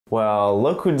Well,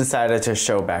 look who decided to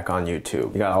show back on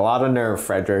YouTube. You got a lot of nerve,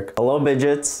 Frederic. Hello,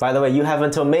 Bidgets. By the way, you have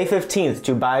until May 15th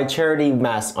to buy charity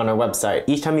masks on our website.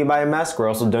 Each time you buy a mask, we're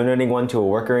also donating one to a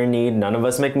worker in need. None of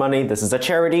us make money. This is a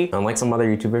charity, unlike some other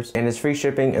YouTubers. And it's free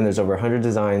shipping, and there's over 100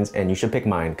 designs, and you should pick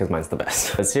mine, because mine's the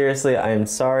best. But seriously, I am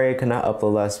sorry I could not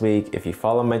upload last week. If you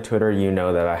follow my Twitter, you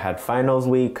know that I had finals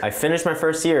week. I finished my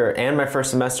first year and my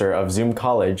first semester of Zoom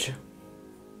college.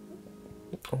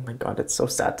 Oh my god, it's so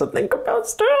sad to think about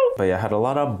still. But yeah, I had a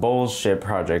lot of bullshit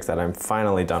projects that I'm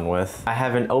finally done with. I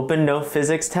have an open note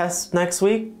physics test next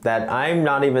week that I'm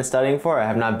not even studying for. I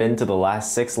have not been to the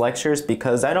last 6 lectures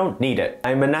because I don't need it.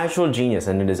 I'm a natural genius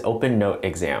and it is open note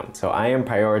exam. So I am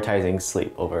prioritizing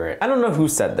sleep over it. I don't know who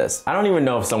said this. I don't even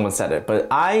know if someone said it, but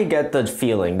I get the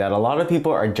feeling that a lot of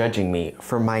people are judging me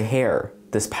for my hair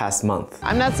this past month.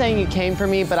 I'm not saying you came for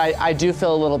me, but I do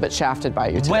feel a little bit shafted by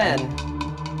you today. When?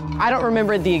 I don't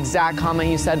remember the exact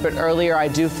comment you said, but earlier I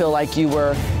do feel like you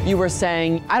were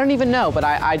saying, I don't even know, but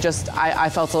I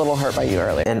felt a little hurt by you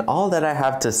earlier. And all that I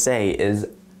have to say is,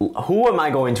 who am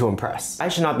I going to impress? I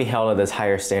should not be held to this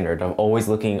higher standard of always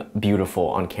looking beautiful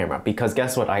on camera, because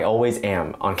guess what? I always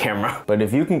am on camera. But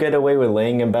if you can get away with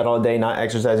laying in bed all day, not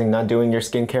exercising, not doing your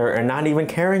skincare, and not even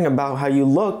caring about how you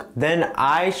look, then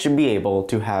I should be able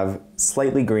to have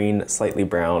slightly green, slightly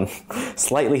brown,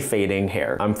 slightly fading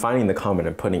hair. I'm finding the comment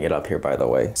and putting it up here, by the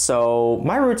way. So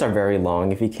my roots are very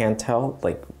long, if you can't tell,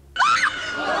 like,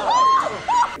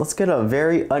 let's get a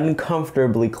very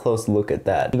uncomfortably close look at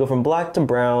that. You go from black to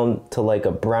brown to like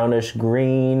a brownish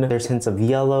green. There's hints of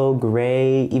yellow,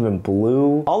 gray, even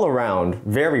blue. All around,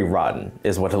 very rotten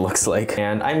is what it looks like.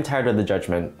 And I'm tired of the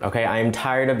judgment, okay? I am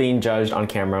tired of being judged on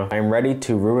camera. I'm ready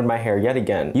to ruin my hair yet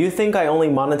again. You think I only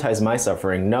monetize my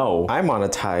suffering? No, I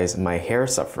monetize my hair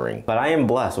suffering. But I am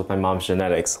blessed with my mom's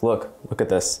genetics. Look at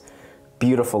this.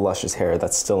 Beautiful, luscious hair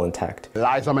that's still intact.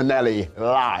 Liza Minnelli,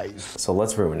 lies. So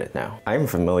let's ruin it now. I'm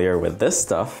familiar with this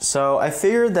stuff. So I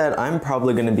figured that I'm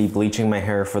probably gonna be bleaching my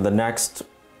hair for the next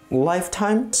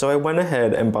lifetime. So I went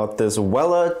ahead and bought this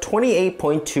Wella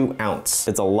 28.2 ounce.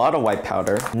 It's a lot of white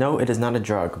powder. No, it is not a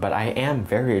drug, but I am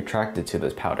very attracted to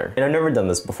this powder. And I've never done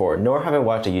this before, nor have I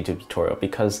watched a YouTube tutorial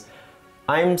because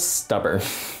I'm stubborn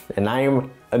and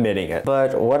I'm admitting it.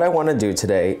 But what I wanna do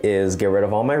today is get rid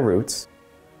of all my roots.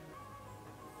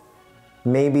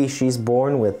 Maybe she's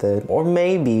born with it, or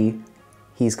maybe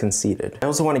he's conceited. I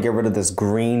also want to get rid of this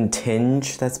green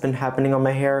tinge that's been happening on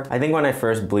my hair. I think when I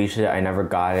first bleached it, I never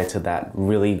got it to that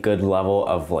really good level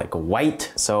of like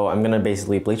white. So I'm gonna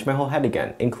basically bleach my whole head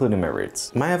again, including my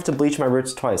roots. Might have to bleach my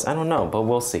roots twice, I don't know, but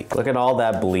we'll see. Look at all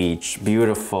that bleach,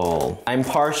 beautiful. I'm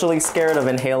partially scared of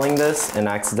inhaling this and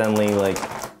accidentally like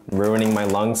ruining my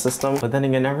lung system. But then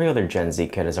again, every other Gen Z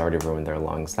kid has already ruined their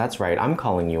lungs. That's right, I'm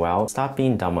calling you out. Stop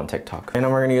being dumb on TikTok. And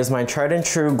then we're gonna use my tried and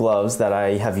true gloves that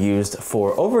I have used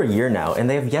for over a year now, and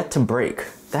they have yet to break.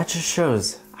 That just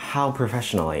shows how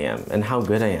professional I am and how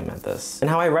good I am at this. And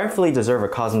how I rightfully deserve a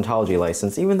cosmetology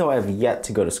license even though I have yet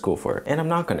to go to school for it. And I'm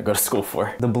not gonna go to school for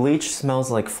it. The bleach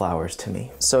smells like flowers to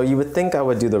me. So you would think I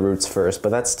would do the roots first, but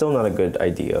that's still not a good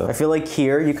idea. I feel like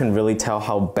here you can really tell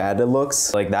how bad it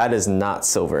looks. Like that is not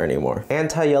silver anymore.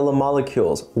 Anti-yellow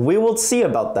molecules. We will see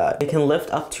about that. It can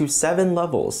lift up to 7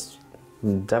 levels.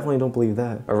 Definitely don't believe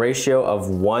that. A ratio of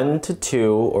 1 to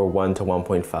 2 or 1 to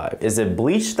 1.5. Is it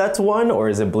bleach that's 1 or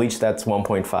is it bleach that's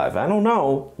 1.5? I don't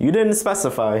know. You didn't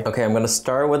specify. Okay, I'm gonna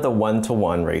start with a 1 to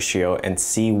 1 ratio and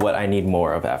see what I need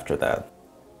more of after that.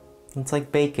 It's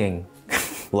like baking.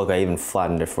 Look, I even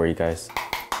flattened it for you guys.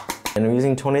 And I'm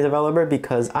using Tony Developer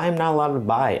because I'm not allowed to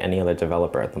buy any other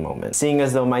developer at the moment. Seeing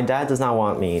as though my dad does not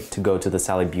want me to go to the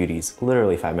Sally Beauties,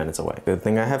 literally 5 minutes away. Good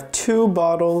thing I have 2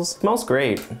 bottles. Smells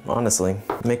great, honestly.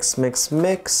 Mix, mix,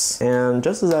 mix. And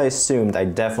just as I assumed, I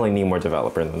definitely need more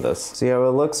developer than this. See how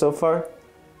it looks so far?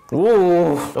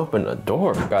 Ooh, open a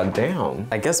door, goddamn.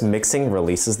 I guess mixing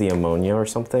releases the ammonia or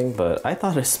something, but I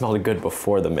thought it smelled good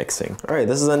before the mixing. All right,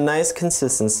 this is a nice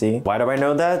consistency. Why do I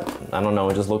know that? I don't know,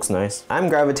 it just looks nice. I'm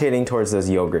gravitating towards this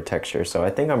yogurt texture, so I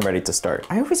think I'm ready to start.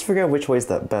 I always forget which way is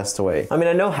the best way. I mean,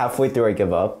 I know halfway through I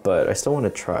give up, but I still want to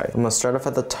try. I'm gonna start off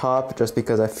at the top just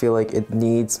because I feel like it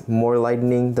needs more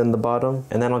lightening than the bottom,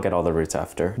 and then I'll get all the roots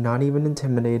after. Not even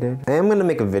intimidated. I am gonna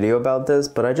make a video about this,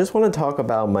 but I just want to talk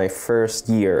about my first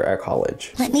year at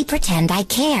college. Let me pretend I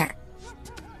care.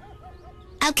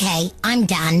 Okay, I'm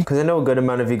done. Because I know a good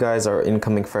amount of you guys are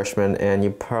incoming freshmen and you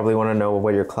probably want to know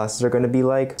what your classes are going to be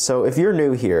like. So if you're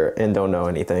new here and don't know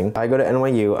anything, I go to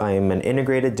NYU. I am an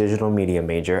integrated digital media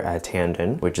major at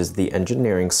Tandon, which is the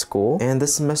engineering school. And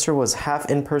this semester was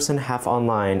half in person, half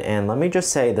online. And let me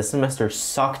just say, this semester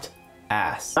sucked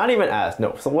ass. Not even ass,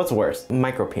 no, so what's worse?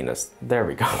 Micro penis, there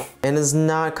we go. And it's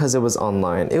not because it was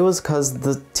online. It was because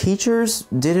the teachers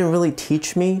didn't really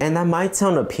teach me. And that might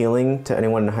sound appealing to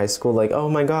anyone in high school, like, oh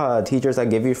my God, teachers that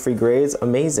give you free grades,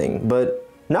 amazing. But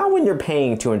not when you're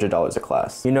paying $200 a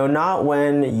class. You know, not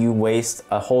when you waste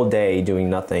a whole day doing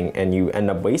nothing and you end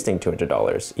up wasting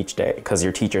 $200 each day because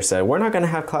your teacher said, we're not gonna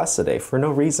have class today for no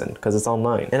reason because it's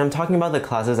online. And I'm talking about the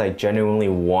classes I genuinely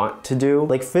want to do.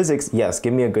 Like physics, yes,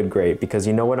 give me a good grade because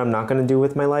you know what I'm not gonna do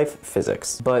with my life?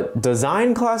 Physics. But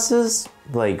design classes,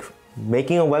 like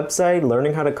making a website,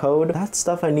 learning how to code, that's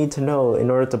stuff I need to know in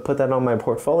order to put that on my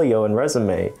portfolio and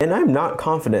resume. And I'm not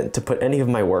confident to put any of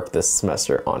my work this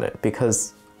semester on it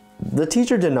because the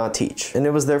teacher did not teach, and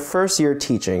it was their first year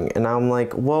teaching, and I'm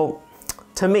like, well,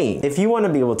 to me, if you want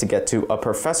to be able to get to a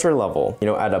professor level, you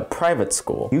know, at a private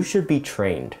school, you should be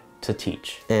trained to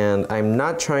teach. And I'm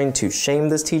not trying to shame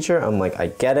this teacher. I'm like, I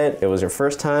get it. It was your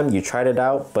first time. You tried it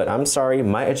out, but I'm sorry.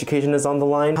 My education is on the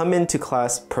line. Come into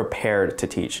class prepared to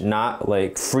teach, not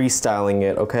like freestyling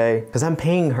it, okay? Because I'm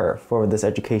paying her for this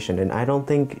education, and I don't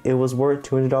think it was worth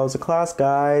 $200 a class,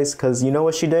 guys. Because you know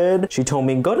what she did? She told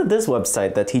me, go to this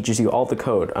website that teaches you all the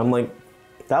code. I'm like,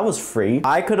 that was free.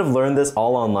 I could have learned this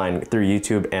all online through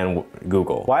YouTube and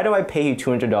Google. Why do I pay you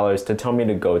 $200 to tell me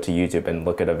to go to YouTube and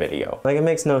look at a video? Like, it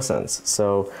makes no sense.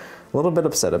 So a little bit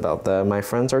upset about that. My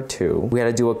friends are too. We had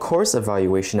to do a course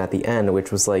evaluation at the end, which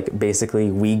was like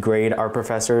basically we grade our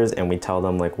professors and we tell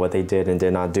them like what they did and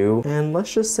did not do. And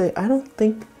let's just say, I don't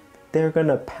think they're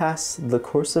gonna pass the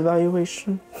course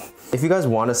evaluation. If you guys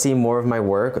want to see more of my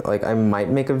work, like I might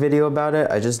make a video about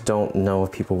it. I just don't know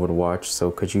if people would watch,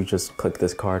 so could you just click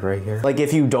this card right here? Like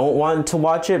if you don't want to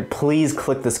watch it, please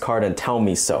click this card and tell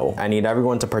me so. I need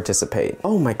everyone to participate.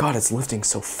 Oh my God, it's lifting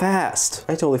so fast.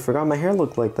 I totally forgot my hair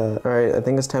looked like that. All right, I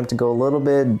think it's time to go a little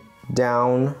bit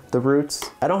down the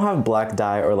roots. I don't have black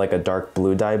dye or like a dark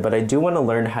blue dye, but I do want to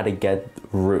learn how to get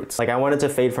roots. Like I want it to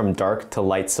fade from dark to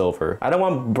light silver. I don't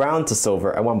want brown to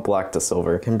silver, I want black to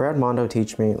silver. Can Brad Mondo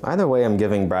teach me? Either way, I'm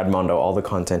giving Brad Mondo all the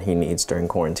content he needs during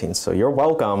quarantine, so you're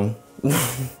welcome.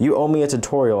 You owe me a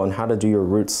tutorial on how to do your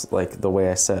roots like the way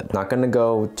I said. Not gonna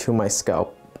go to my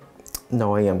scalp.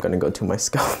 No, I am gonna go to my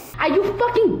scalp. Are you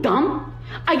fucking dumb?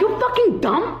 Are you fucking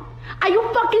dumb? Are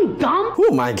you fucking dumb?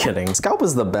 Who am I kidding? Scalp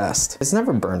is the best. It's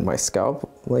never burned my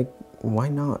scalp. Like, why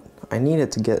not? I need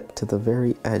it to get to the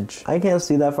very edge. I can't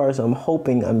see that far, so I'm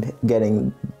hoping I'm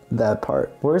getting that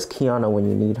part. Where's Kiana when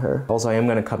you need her? Also, I am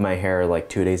gonna cut my hair like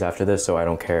 2 days after this, so I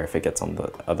don't care if it gets on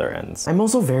the other ends. I'm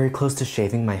also very close to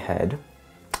shaving my head.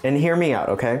 And hear me out,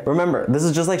 okay? Remember, this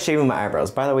is just like shaving my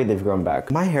eyebrows. By the way, they've grown back.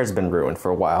 My hair's been ruined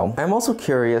for a while. I'm also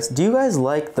curious, do you guys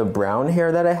like the brown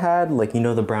hair that I had? Like, you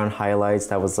know, the brown highlights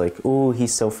that was like, ooh,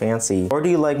 he's so fancy. Or do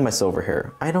you like my silver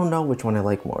hair? I don't know which one I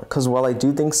like more. Because while I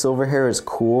do think silver hair is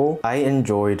cool, I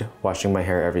enjoyed washing my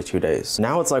hair every 2 days.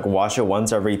 Now it's like wash it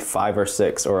once every 5 or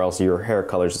 6 or else your hair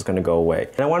color is just gonna go away.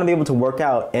 And I wanna be able to work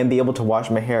out and be able to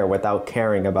wash my hair without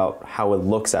caring about how it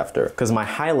looks after. Because my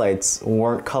highlights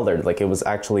weren't colored, like it was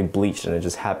actually bleached and it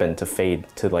just happened to fade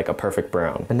to like a perfect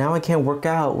brown. But now I can't work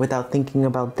out without thinking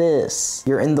about this.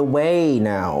 You're in the way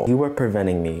now. You are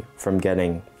preventing me from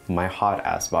getting my hot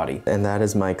ass body. And that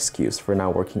is my excuse for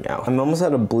not working out. I'm almost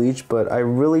out of bleach, but I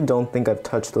really don't think I've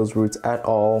touched those roots at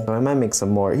all. I might make some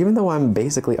more, even though I'm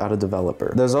basically out of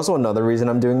developer. There's also another reason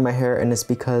I'm doing my hair, and it's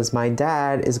because my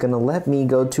dad is gonna let me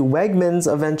go to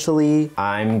Wegmans eventually.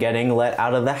 I'm getting let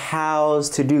out of the house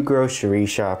to do grocery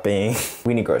shopping.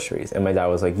 We need groceries. And my dad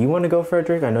was like, you wanna go,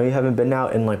 Frederic? I know you haven't been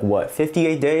out in like, what,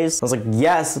 58 days? I was like,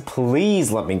 yes,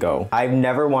 please let me go. I've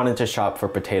never wanted to shop for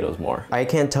potatoes more. I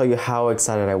can't tell you how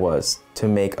excited I was to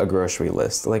make a grocery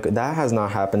list. Like, that has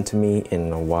not happened to me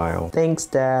in a while. Thanks,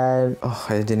 Dad. Oh,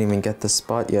 I didn't even get the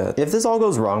spot yet. If this all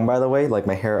goes wrong, by the way, like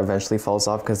my hair eventually falls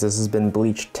off because this has been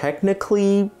bleached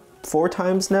technically 4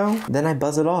 times now, then I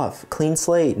buzz it off. Clean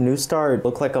slate, new start,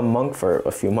 look like a monk for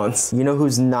a few months. You know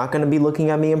who's not gonna be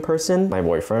looking at me in person? My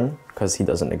boyfriend, because he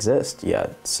doesn't exist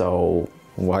yet. So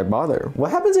why bother? What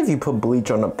happens if you put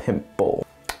bleach on a pimple?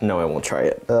 No, I won't try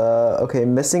it. Okay,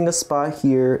 missing a spot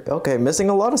here. Okay, missing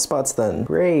a lot of spots then.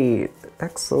 Great,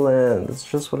 excellent, that's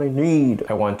just what I need.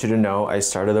 I want you to know I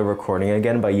started the recording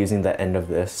again by using the end of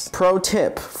this. Pro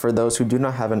tip for those who do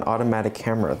not have an automatic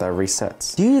camera that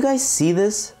resets. Do you guys see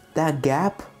this? That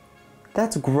gap?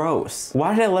 That's gross.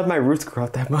 Why did I let my roots grow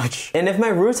out that much? And if my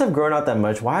roots have grown out that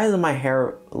much, why doesn't my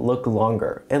hair look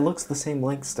longer? It looks the same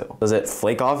length still. Does it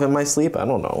flake off in my sleep? I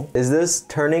don't know. Is this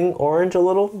turning orange a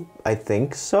little? I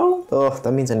think so. Oh,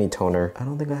 that means I need toner. I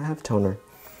don't think I have toner.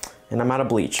 and I'm out of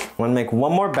bleach. I'm gonna make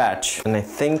one more batch, and I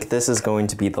think this is going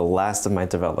to be the last of my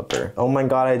developer. Oh my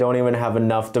god, I don't even have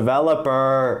enough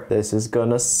developer. This is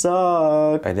gonna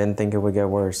suck. I didn't think it would get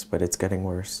worse, but it's getting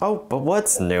worse. Oh, but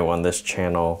what's new on this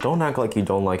channel? Don't act like you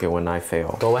don't like it when I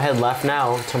fail. Go ahead, left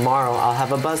now. Tomorrow, I'll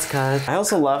have a buzz cut. I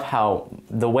also love how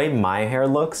the way my hair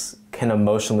looks can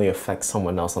emotionally affect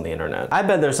someone else on the internet. I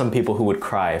bet there's some people who would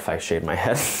cry if I shaved my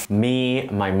head. Me,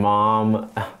 my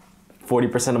mom,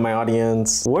 40% of my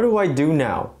audience. What do I do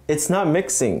now? It's not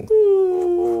mixing.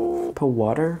 Put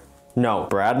water? No,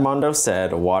 Brad Mondo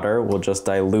said water will just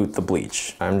dilute the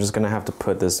bleach. I'm just gonna have to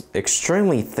put this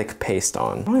extremely thick paste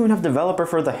on. I don't even have developer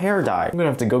for the hair dye. I'm gonna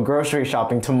have to go grocery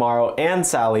shopping tomorrow and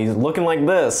Sally's looking like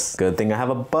this. Good thing I have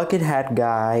a bucket hat,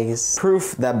 guys.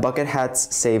 Proof that bucket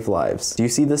hats save lives. Do you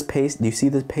see this paste? Do you see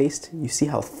this paste? You see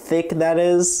how thick that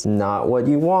is? Not what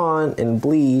you want in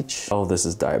bleach. Oh, this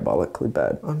is diabolically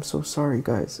bad. I'm so sorry,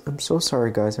 guys. I'm so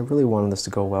sorry, guys. I really wanted this to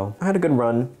go well. I had a good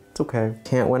run. It's okay.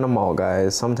 Can't win them all,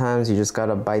 guys. Sometimes you just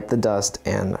gotta bite the dust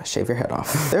and shave your head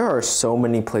off. There are so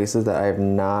many places that I have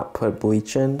not put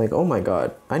bleach in. Like, oh my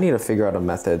god. I need to figure out a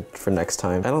method for next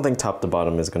time. I don't think top to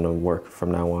bottom is gonna work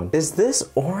from now on. Is this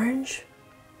orange?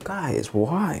 Guys,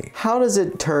 why? How does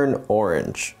it turn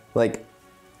orange? Like,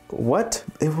 what?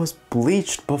 It was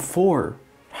bleached before.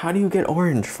 How do you get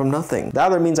orange from nothing? That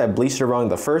either means I bleached it wrong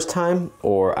the first time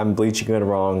or I'm bleaching it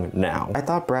wrong now. I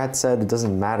thought Brad said it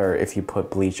doesn't matter if you put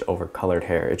bleach over colored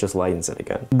hair, it just lightens it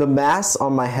again. The mass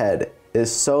on my head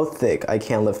is so thick I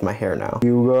can't lift my hair now.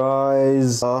 You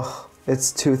guys, ugh.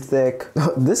 It's too thick.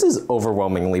 This is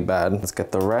overwhelmingly bad. Let's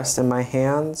get the rest in my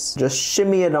hands. Just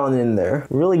shimmy it on in there.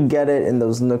 Really get it in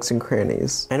those nooks and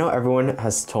crannies. I know everyone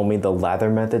has told me the lather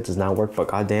method does not work, but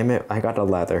god damn it, I got a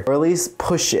lather. Or at least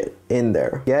push it in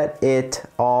there. Get it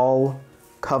all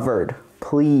covered,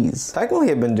 please.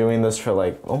 Technically, I've been doing this for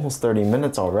like almost 30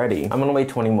 minutes already. I'm gonna wait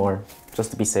 20 more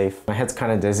just to be safe. My head's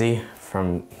kind of dizzy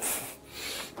from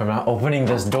not opening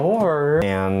this door,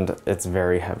 and it's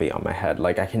very heavy on my head.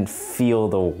 Like, I can feel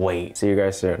the weight. See you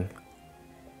guys soon.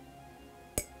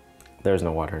 There's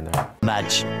no water in there.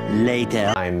 Much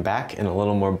later. I'm back and a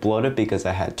little more bloated because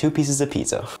I had 2 pieces of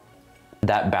pizza.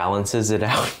 That balances it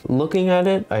out. Looking at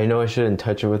it, I know I shouldn't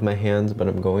touch it with my hands, but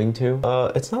I'm going to.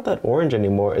 It's not that orange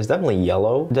anymore. It's definitely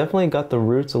yellow. Definitely got the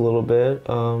roots a little bit.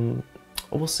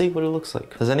 We'll see what it looks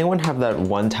like. Does anyone have that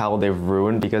one towel they've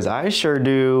ruined? Because I sure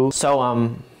do. So,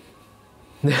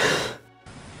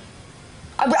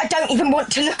 I don't even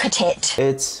want to look at it.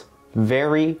 It's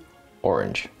very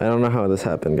orange. I don't know how this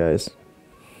happened, guys.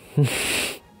 I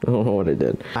don't know what I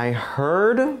did. I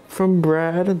heard from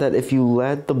Brad that if you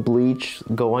let the bleach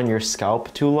go on your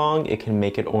scalp too long, it can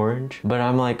make it orange. But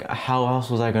I'm like, how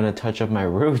else was I gonna touch up my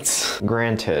roots?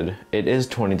 Granted, it is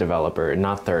 20 developer,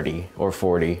 not 30 or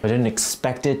 40. I didn't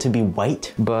expect it to be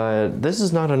white, but this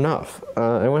is not enough.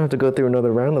 I won't have to go through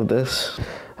another round of this.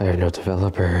 I have no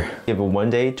developer. Give it 1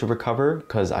 day to recover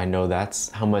because I know that's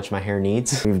how much my hair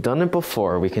needs. We've done it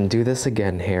before. We can do this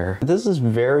again here. This is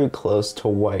very close to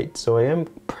white, so I am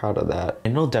proud of that.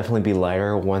 And it'll definitely be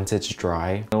lighter once it's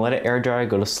dry. I'll let it air dry,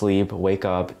 go to sleep, wake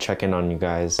up, check in on you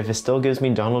guys. If it still gives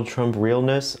me Donald Trump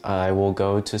realness, I will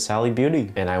go to Sally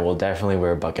Beauty and I will definitely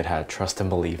wear a bucket hat. Trust and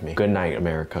believe me. Good night,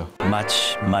 America.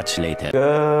 Much later.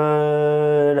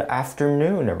 Good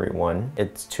afternoon, everyone.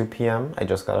 It's 2 p.m. I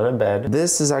just got out of bed.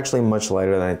 This is actually much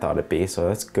lighter than I thought it'd be, so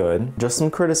that's good. Just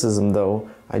some criticism though.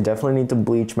 I definitely need to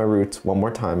bleach my roots one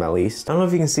more time at least. I don't know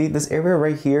if you can see, this area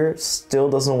right here still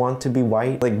doesn't want to be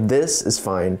white. Like, this is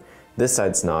fine, this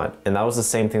side's not. And that was the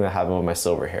same thing that happened with my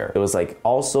silver hair. It was like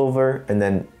all silver and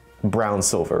then brown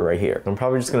silver right here. I'm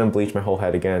probably just gonna bleach my whole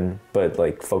head again, but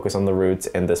like focus on the roots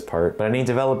and this part. But I need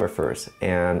developer first,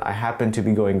 and I happen to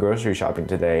be going grocery shopping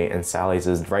today, and Sally's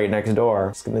is right next door.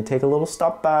 It's gonna take a little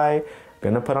stop by.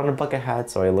 Gonna put on a bucket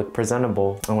hat so I look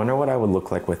presentable. I wonder what I would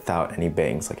look like without any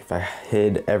bangs, like if I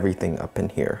hid everything up in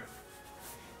here.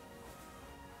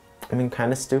 I mean,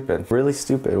 kind of stupid. Really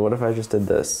stupid. What if I just did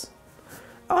this?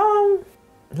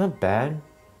 Not bad,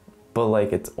 but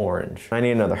like it's orange. I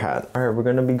need another hat. All right, we're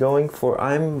gonna be going for,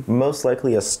 I'm most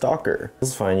likely a stalker. This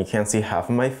is fine, you can't see half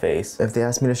of my face. If they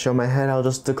ask me to show my head, I'll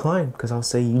just decline because I'll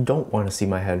say you don't want to see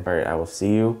my head. All right, I will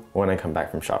see you when I come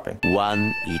back from shopping.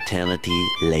 1 eternity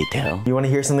later. You want to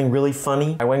hear something really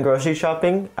funny? I went grocery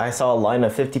shopping, I saw a line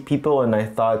of 50 people and I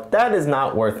thought, that is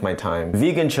not worth my time.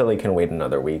 Vegan chili can wait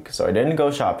another week, so I didn't go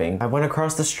shopping. I went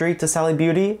across the street to Sally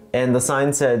Beauty and the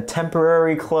sign said,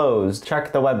 temporary closed.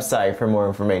 Check the website for more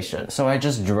information. So I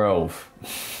just drove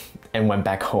and went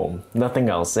back home. Nothing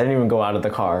else. I didn't even go out of the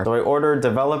car. So I ordered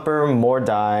developer, more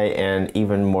dye, and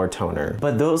even more toner.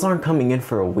 But those aren't coming in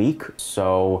for a week,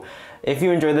 so If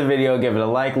you enjoyed the video, give it a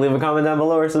like, leave a comment down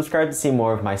below, or subscribe to see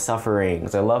more of my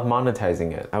sufferings. I love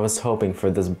monetizing it. I was hoping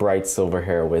for this bright silver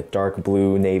hair with dark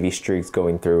blue navy streaks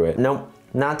going through it. Nope.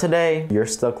 Not today. You're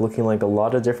stuck looking like a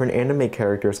lot of different anime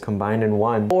characters combined in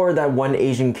one. Or that one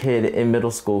Asian kid in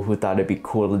middle school who thought it'd be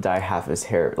cool to dye half his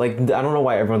hair. Like, I don't know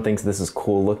why everyone thinks this is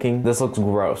cool looking. This looks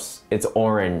gross. It's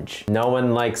orange. No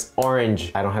one likes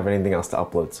orange. I don't have anything else to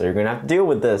upload, so you're gonna have to deal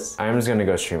with this. I'm just gonna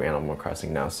go stream Animal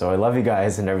Crossing now. So I love you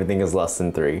guys and everything is less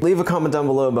than 3. Leave a comment down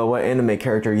below about what anime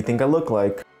character you think I look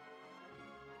like.